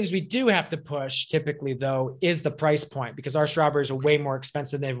 one of the things we do have to push typically though, is the price point, because our strawberries are way more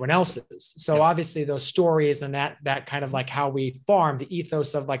expensive than everyone else's. So obviously those stories and that kind of like how we farm, the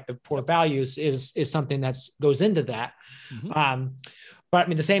ethos of like the core values is something that goes into that. Mm-hmm. But I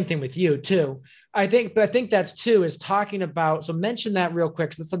mean, the same thing with you too. I think that's too, is talking about, so mention that real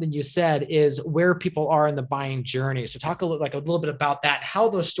quick. So that's something you said, is where people are in the buying journey. So talk a little bit about that, how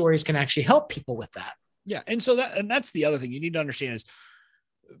those stories can actually help people with that. Yeah. And so that's the other thing you need to understand is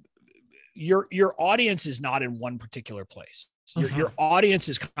your audience is not in one particular place. Your audience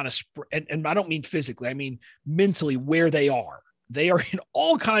is kind of, and I don't mean physically, I mean mentally, where they are. They are in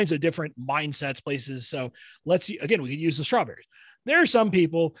all kinds of different mindsets, places. So we can use the strawberries. There are some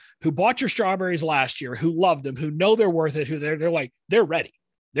people who bought your strawberries last year, who loved them, who know they're worth it, who they're ready.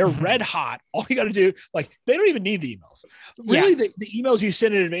 They're red hot. All you got to do, they don't even need the emails. Really, the emails you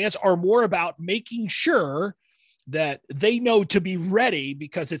send in advance are more about making sure that they know to be ready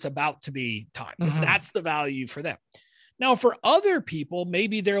because it's about to be time. That's the value for them. Now, for other people,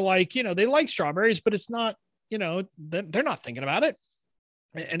 maybe they're like, they like strawberries, but it's not, they're not thinking about it.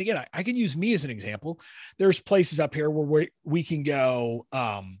 And again, I can use me as an example. There's places up here where we can go,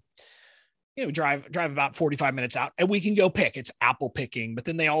 drive about 45 minutes out and we can go pick. It's apple picking, but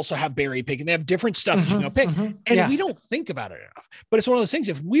then they also have berry picking. They have different stuff that you can go pick. And we don't think about it enough. But it's one of those things,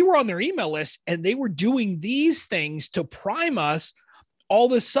 if we were on their email list and they were doing these things to prime us, all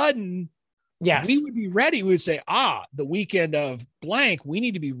of a sudden, we would be ready. We would say, the weekend of blank, we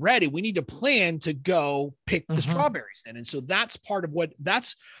need to be ready. We need to plan to go pick the strawberries then. And so that's part of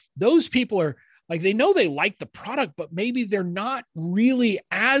those people are, they know they like the product, but maybe they're not really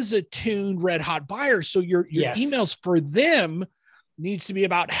as attuned red hot buyers. So your emails for them needs to be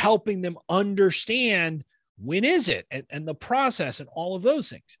about helping them understand when is it and the process and all of those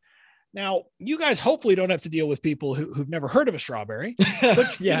things. Now, you guys hopefully don't have to deal with people who've never heard of a strawberry,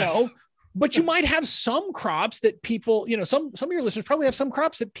 but but you might have some crops that people, some of your listeners probably have some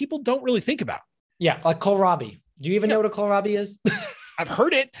crops that people don't really think about. Yeah. Like kohlrabi. Do you even know what a kohlrabi is? I've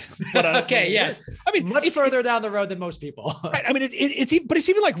heard it. But okay. Yes. I mean, much further down the road than most people. Right. I mean, it's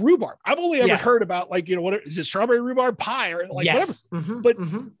even like rhubarb. I've only ever heard about what is it, strawberry rhubarb pie or whatever. But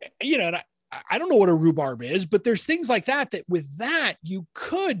and I don't know what a rhubarb is, but there's things like that with that you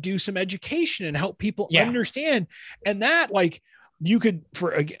could do some education and help people understand. And that you could,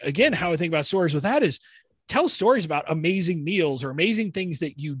 again, how I think about stories with that is tell stories about amazing meals or amazing things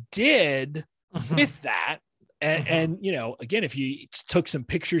that you did with that. And again, if you took some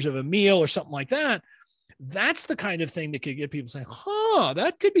pictures of a meal or something like that, that's the kind of thing that could get people saying,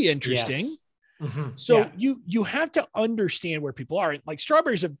 that could be interesting. Yes. So you have to understand where people are. Like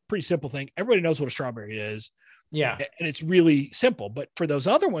strawberry is a pretty simple thing. Everybody knows what a strawberry is. Yeah. And it's really simple. But for those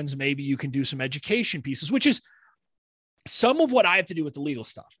other ones, maybe you can do some education pieces, which is some of what I have to do with the legal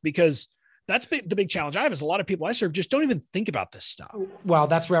stuff, because that's the big challenge I have is a lot of people I serve just don't even think about this stuff. Well,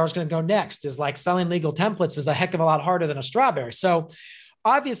 that's where I was going to go next, is selling legal templates is a heck of a lot harder than a strawberry. So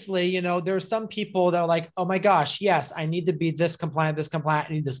obviously, there are some people that are like, oh my gosh, yes, I need to be this compliant, I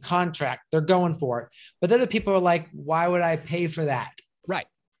need this contract. They're going for it. But then the people are like, why would I pay for that? Right.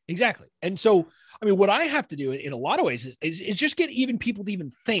 Exactly. And so, I mean, what I have to do in a lot of ways is just get even people to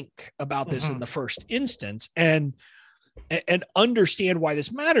even think about this in the first instance and understand why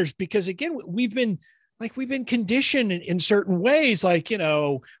this matters. Because again, we've been conditioned in certain ways. Again,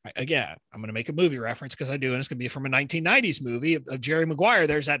 I'm going to make a movie reference because I do, and it's going to be from a 1990s movie of Jerry Maguire.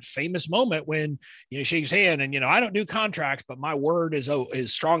 There's that famous moment when, he shakes his hand and, I don't do contracts, but my word is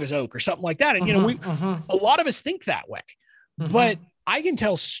strong as oak or something like that. And, a lot of us think that way, but I can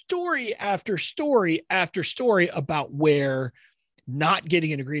tell story after story after story about where not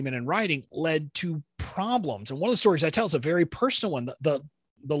getting an agreement in writing led to problems. And one of the stories I tell is a very personal one. The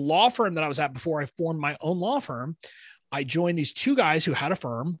law firm that I was at before I formed my own law firm, I joined these two guys who had a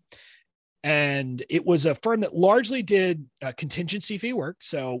firm, and it was a firm that largely did contingency fee work.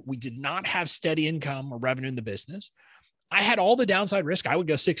 So we did not have steady income or revenue in the business. I had all the downside risk. I would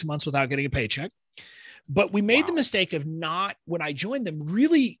go 6 months without getting a paycheck. But we made the mistake of not, when I joined them,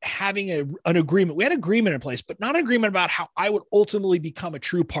 really having an agreement. We had an agreement in place, but not an agreement about how I would ultimately become a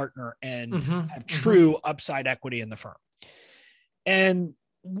true partner and have true upside equity in the firm. And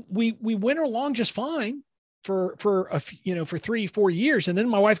we went along just fine for 3-4 years. And then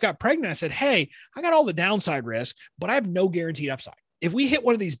my wife got pregnant. I said, hey, I got all the downside risk, but I have no guaranteed upside. If we hit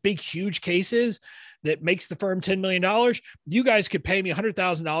one of these big, huge cases that makes the firm $10 million, you guys could pay me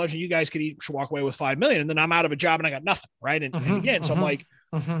 $100,000 and you guys could walk away with $5 million. And then I'm out of a job and I got nothing. Right. And again, so I'm like,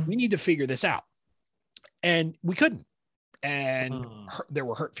 we need to figure this out. And we couldn't. And there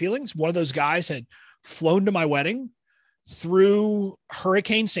were hurt feelings. One of those guys had flown to my wedding through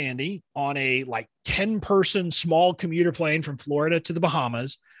Hurricane Sandy on a 10-person small commuter plane from Florida to the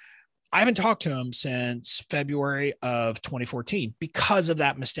Bahamas. I haven't talked to him since February of 2014 because of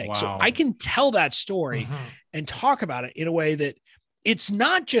that mistake. Wow. So I can tell that story and talk about it in a way that it's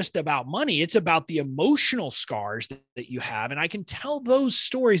not just about money. It's about the emotional scars that you have. And I can tell those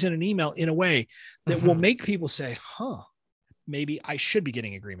stories in an email in a way that will make people say, maybe I should be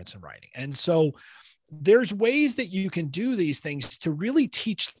getting agreements in writing. And so there's ways that you can do these things to really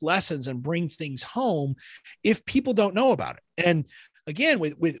teach lessons and bring things home if people don't know about it. And again,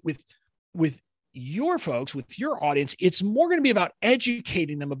 with your folks, with your audience, it's more going to be about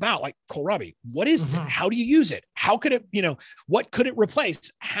educating them about, like, kohlrabi. What is it? How do you use it? How could it, what could it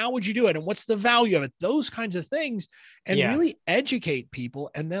replace? How would you do it? And what's the value of it? Those kinds of things, and really educate people,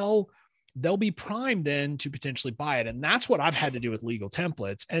 and they'll be primed then to potentially buy it. And that's what I've had to do with Legal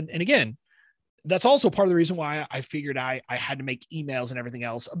Templates. And again, that's also part of the reason why I figured I had to make emails and everything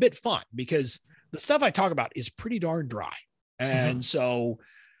else a bit fun, because the stuff I talk about is pretty darn dry. And so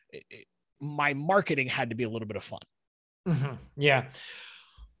my marketing had to be a little bit of fun. Yeah.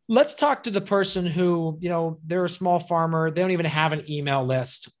 Let's talk to the person who, they're a small farmer. They don't even have an email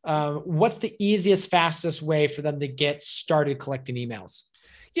list. What's the easiest, fastest way for them to get started collecting emails?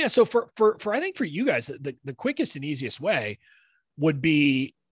 Yeah. So for I think for you guys, the quickest and easiest way would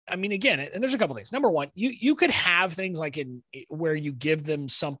be, again, and there's a couple things. Number one, you could have things like where you give them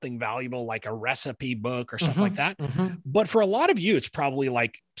something valuable, like a recipe book or something like that. But for a lot of you, it's probably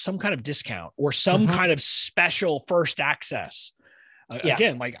like some kind of discount or some kind of special first access.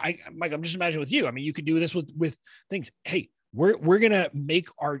 Again, I'm just imagining with you. You could do this with things. Hey, we're going to make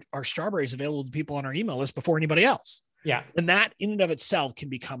our strawberries available to people on our email list before anybody else. Yeah. And that in and of itself can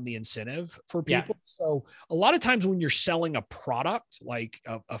become the incentive for people. Yeah. So a lot of times when you're selling a product like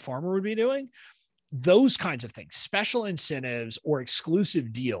a farmer would be doing, those kinds of things, special incentives or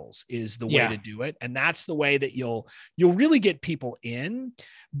exclusive deals is the way to do it. And that's the way that you'll really get people in.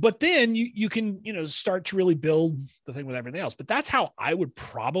 But then you can, start to really build the thing with everything else. But that's how I would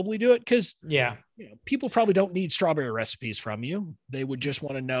probably do it. Because people probably don't need strawberry recipes from you. They would just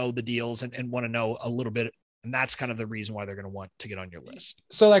want to know the deals and want to know a little bit. And that's kind of the reason why they're going to want to get on your list.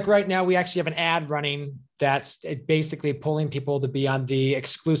 So like right now, we actually have an ad running that's basically pulling people to be on the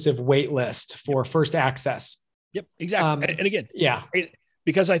exclusive wait list for first access. Yep, exactly. And again,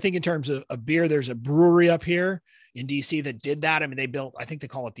 because I think in terms of beer, there's a brewery up here in DC that did that. They built, I think they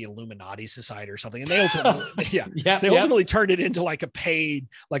call it the Illuminati Society or something. And they ultimately, ultimately turned it into like a paid,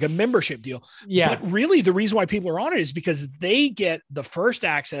 like a membership deal. Yeah. But really the reason why people are on it is because they get the first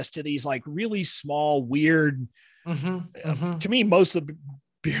access to these like really small, weird, to me, most of the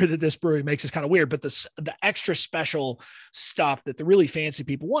beer that this brewery makes is kind of weird, but the extra special stuff that the really fancy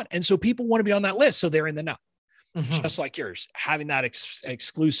people want. And so people want to be on that list. So they're in the know. Just like yours, having that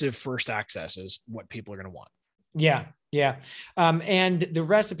exclusive first access is what people are going to want. Yeah. Yeah. And the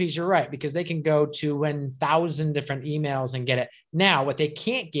recipes, you're right, because they can go to 1,000 different emails and get it. Now, what they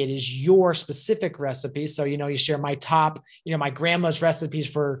can't get is your specific recipe. So, you share my top, my grandma's recipes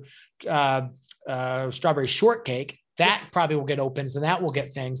for strawberry shortcake. That probably will get opens and that will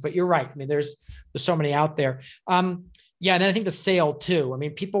get things, but you're right. There's so many out there. And then I think the sale too.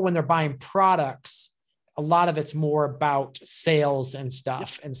 People, when they're buying products, a lot of it's more about sales and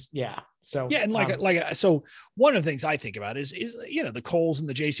stuff. And so so one of the things I think about is the Kohl's and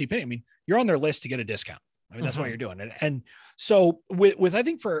the JCPenney. You're on their list to get a discount. That's why you're doing it. And so with I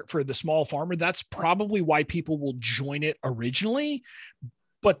think for the small farmer, that's probably why people will join it originally.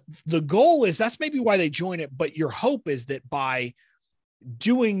 But the goal is that's maybe why they join it. But your hope is that by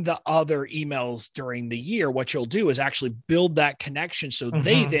doing the other emails during the year, what you'll do is actually build that connection. So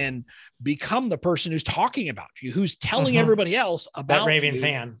they then become the person who's talking about you, who's telling everybody else about that raving you.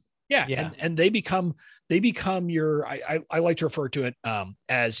 fan. Yeah. And they become your, I like to refer to it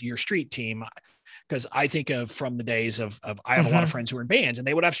as your street team. Because I think of from the days of I have a lot of friends who are in bands and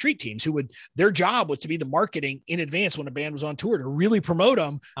they would have street teams who their job was to be the marketing in advance when a band was on tour to really promote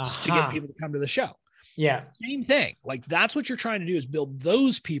them to get people to come to the show. Yeah. Same thing. Like that's what you're trying to do is build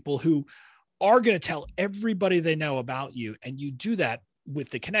those people who are going to tell everybody they know about you. And you do that with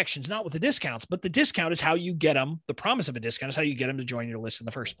the connections, not with the discounts, but the discount is how you get them. The promise of a discount is how you get them to join your list in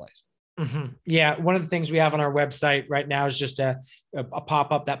the first place. Yeah. One of the things we have on our website right now is just a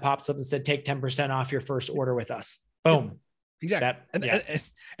pop-up that pops up and said, take 10% off your first order with us. Boom. Exactly. And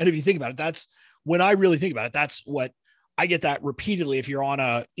if you think about it, that's when I really think about it, that's what I get that repeatedly. If you're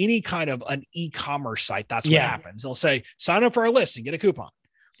on any kind of an e-commerce site, that's what happens. They'll say, sign up for our list and get a coupon.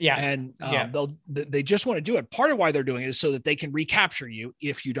 Yeah. And they just want to do it. Part of why they're doing it is so that they can recapture you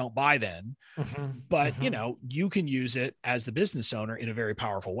if you don't buy then. But you can use it as the business owner in a very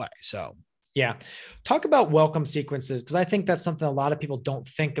powerful way. So yeah. Talk about welcome sequences, because I think that's something a lot of people don't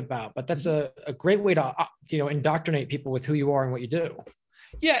think about, but that's a great way to, indoctrinate people with who you are and what you do.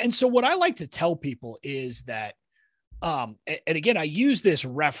 Yeah. And so what I like to tell people is that, and again, I use this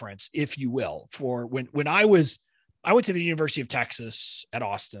reference, if you will, for when I went to the University of Texas at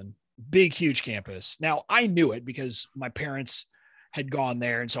Austin, big, huge campus. Now I knew it because my parents had gone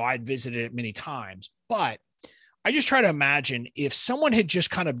there. And so I'd visited it many times, but I just try to imagine if someone had just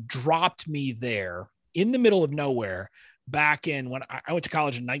kind of dropped me there in the middle of nowhere back in when I went to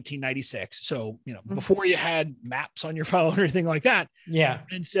college in 1996. So, before you had maps on your phone or anything like that. Yeah.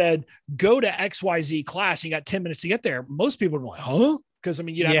 And said, go to XYZ class. And you got 10 minutes to get there. Most people would be like, huh? Because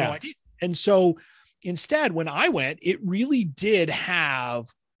you'd have no idea. And so instead, when I went, it really did have,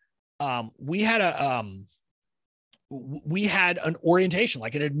 we had an orientation,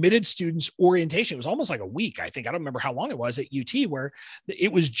 like an admitted students orientation. It was almost like a week. I think, I don't remember how long it was at UT, where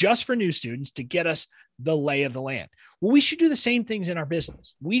it was just for new students to get us the lay of the land. Well, we should do the same things in our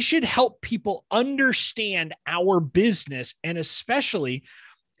business. We should help people understand our business. And especially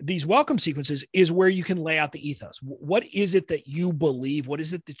these welcome sequences is where you can lay out the ethos. What is it that you believe? What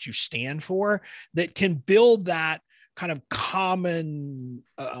is it that you stand for that can build that kind of common,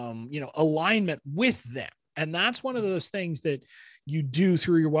 alignment with them? And that's one of those things that you do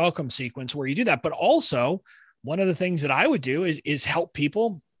through your welcome sequence where you do that. But also one of the things that I would do is help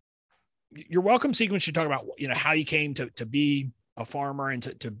people. Your welcome sequence should talk about, how you came to be a farmer and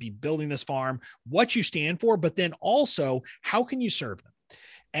to be building this farm, what you stand for, but then also how can you serve them?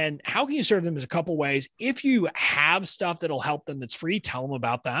 And how can you serve them is a couple ways. If you have stuff that'll help them that's free, tell them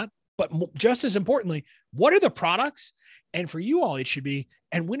about that. But just as importantly, what are the products? And for you all, it should be,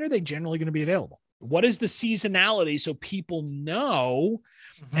 and when are they generally going to be available? What is the seasonality so people know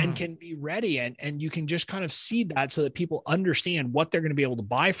and can be ready? And you can just kind of see that so that people understand what they're going to be able to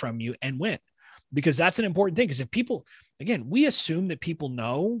buy from you and when, because that's an important thing. Because if people, again, we assume that people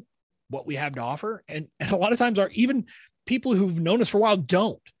know what we have to offer. And a lot of times even people who've known us for a while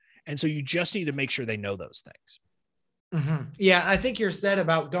don't. And so you just need to make sure they know those things. Yeah. I think you're said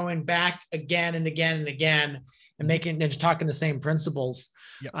about going back again and again and again and making and just talking the same principles.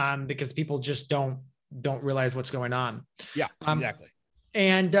 Yep. Because people just don't realize what's going on. Yeah, exactly.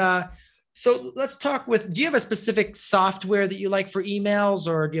 And so let's talk do you have a specific software that you like for emails,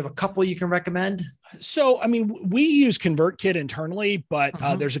 or do you have a couple you can recommend? So, we use ConvertKit internally, but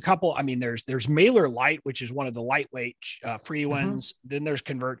there's a couple. There's MailerLite, which is one of the lightweight free ones. Then there's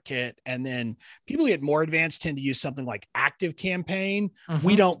ConvertKit. And then people get more advanced tend to use something like ActiveCampaign.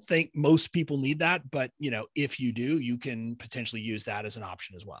 We don't think most people need that, but if you do, you can potentially use that as an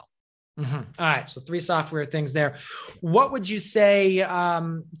option as well. All right. So 3 software things there. What would you say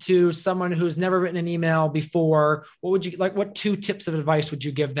to someone who's never written an email before? What 2 tips of advice would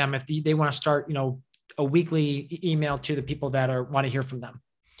you give them if they want to start, a weekly email to the people that want to hear from them?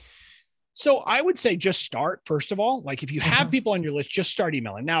 So I would say just start, first of all. Like if you have people on your list, just start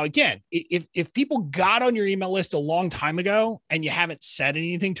emailing. Now, again, if people got on your email list a long time ago and you haven't said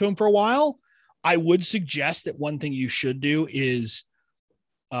anything to them for a while, I would suggest that one thing you should do is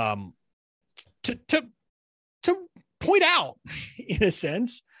to point out, in a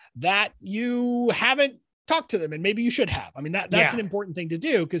sense, that you haven't talked to them and maybe you should have. That's an important thing to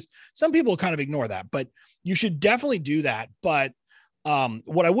do because some people kind of ignore that, but you should definitely do that. But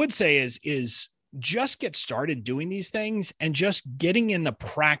what I would say is just get started doing these things, and just getting in the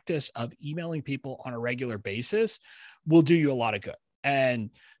practice of emailing people on a regular basis will do you a lot of good. And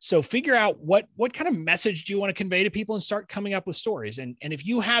so figure out what kind of message do you want to convey to people and start coming up with stories. And if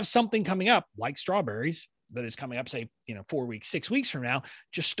you have something coming up like strawberries that is coming up, say, 4 weeks, 6 weeks from now,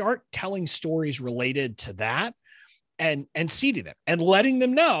 just start telling stories related to that and seeding them and letting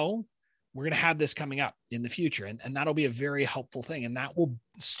them know we're going to have this coming up in the future. And that'll be a very helpful thing. And that will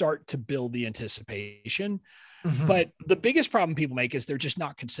start to build the anticipation. But the biggest problem people make is they're just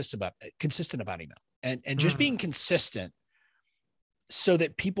not consistent about email and just being consistent so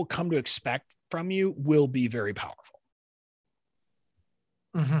that people come to expect from you will be very powerful.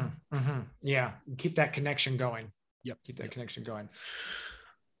 Yeah. Keep that connection going. Yep. Keep that connection going.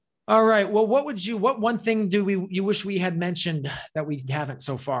 All right. Well, what one thing you wish we had mentioned that we haven't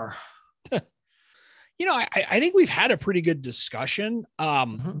so far? I think we've had a pretty good discussion.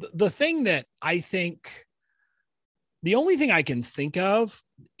 The thing that I think, the only thing I can think of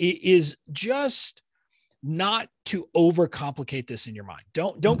is just not to overcomplicate this in your mind.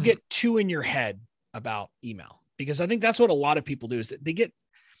 Don't get too in your head about email, because I think that's what a lot of people do, is that they get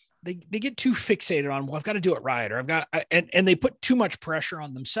too fixated on, well, I've got to do it right, or and they put too much pressure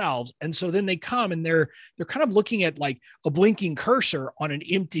on themselves. And so then they come and they're kind of looking at like a blinking cursor on an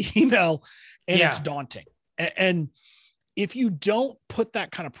empty email, and it's daunting. And if you don't put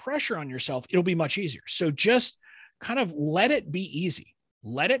that kind of pressure on yourself, it'll be much easier. So just kind of let it be easy,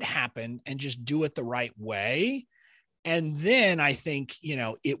 let it happen, and just do it the right way. And then I think,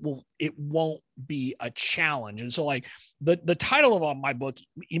 it won't be a challenge. And so like the title of my book,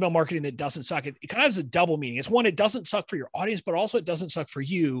 Email Marketing That Doesn't Suck, it kind of has a double meaning. It's one, it doesn't suck for your audience, but also it doesn't suck for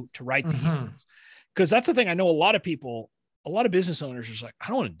you to write the emails. Because that's the thing. I know a lot of business owners are just like, I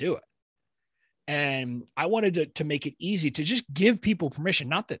don't want to do it. And I wanted to make it easy to just give people permission.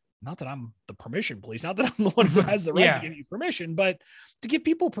 Not that I'm the permission police, not that I'm the one who has the right to give you permission, but to give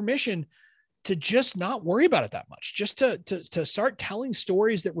people permission to just not worry about it that much, just to start telling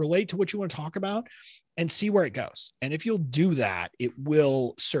stories that relate to what you want to talk about and see where it goes. And if you'll do that, it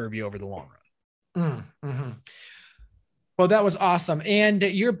will serve you over the long run. Well, that was awesome. And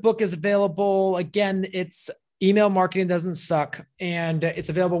your book is available. Again, it's Email Marketing Doesn't Suck, and it's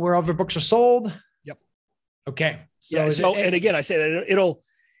available wherever books are sold. Yep. Okay. And again, I say that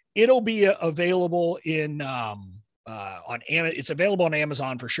it'll be available in, it's available on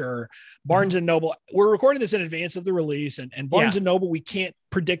Amazon for sure. Barnes and Noble. We're recording this in advance of the release, and Barnes and Noble, we can't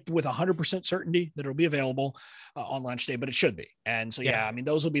predict with 100% certainty that it'll be available on launch day, but it should be. And so, I mean,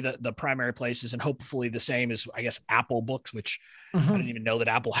 those will be the primary places, and hopefully the same as, I guess, Apple Books, which I didn't even know that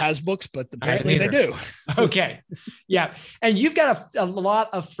Apple has books, but apparently they do. Okay. Yeah. And you've got a lot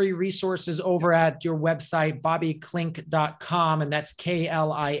of free resources over at your website, bobbyklink.com, and that's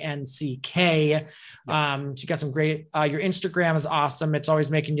KLINCK. You got some great, your Instagram is awesome. It's always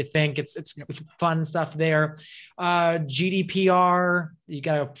making you think. It's fun stuff there. GDPR, you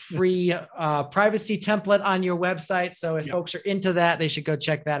got a free privacy template on your website. So if folks are into that, they should go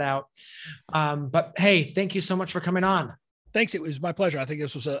check that out. But hey, thank you so much for coming on. Thanks. It was my pleasure. I think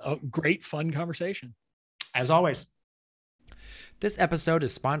this was a great, fun conversation. As always. This episode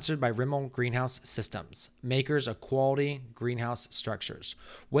is sponsored by Rimmel Greenhouse Systems, makers of quality greenhouse structures.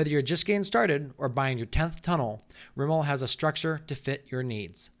 Whether you're just getting started or buying your 10th tunnel, Rimmel has a structure to fit your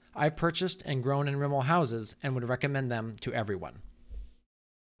needs. I've purchased and grown in Rimmel houses and would recommend them to everyone.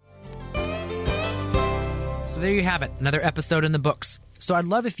 So there you have it, another episode in the books. So I'd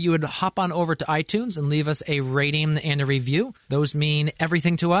love if you would hop on over to iTunes and leave us a rating and a review. Those mean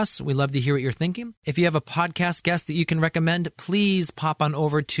everything to us. We love to hear what you're thinking. If you have a podcast guest that you can recommend, please pop on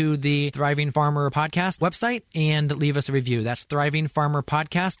over to the Thriving Farmer Podcast website and leave us a review. That's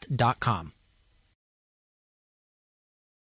thrivingfarmerpodcast.com.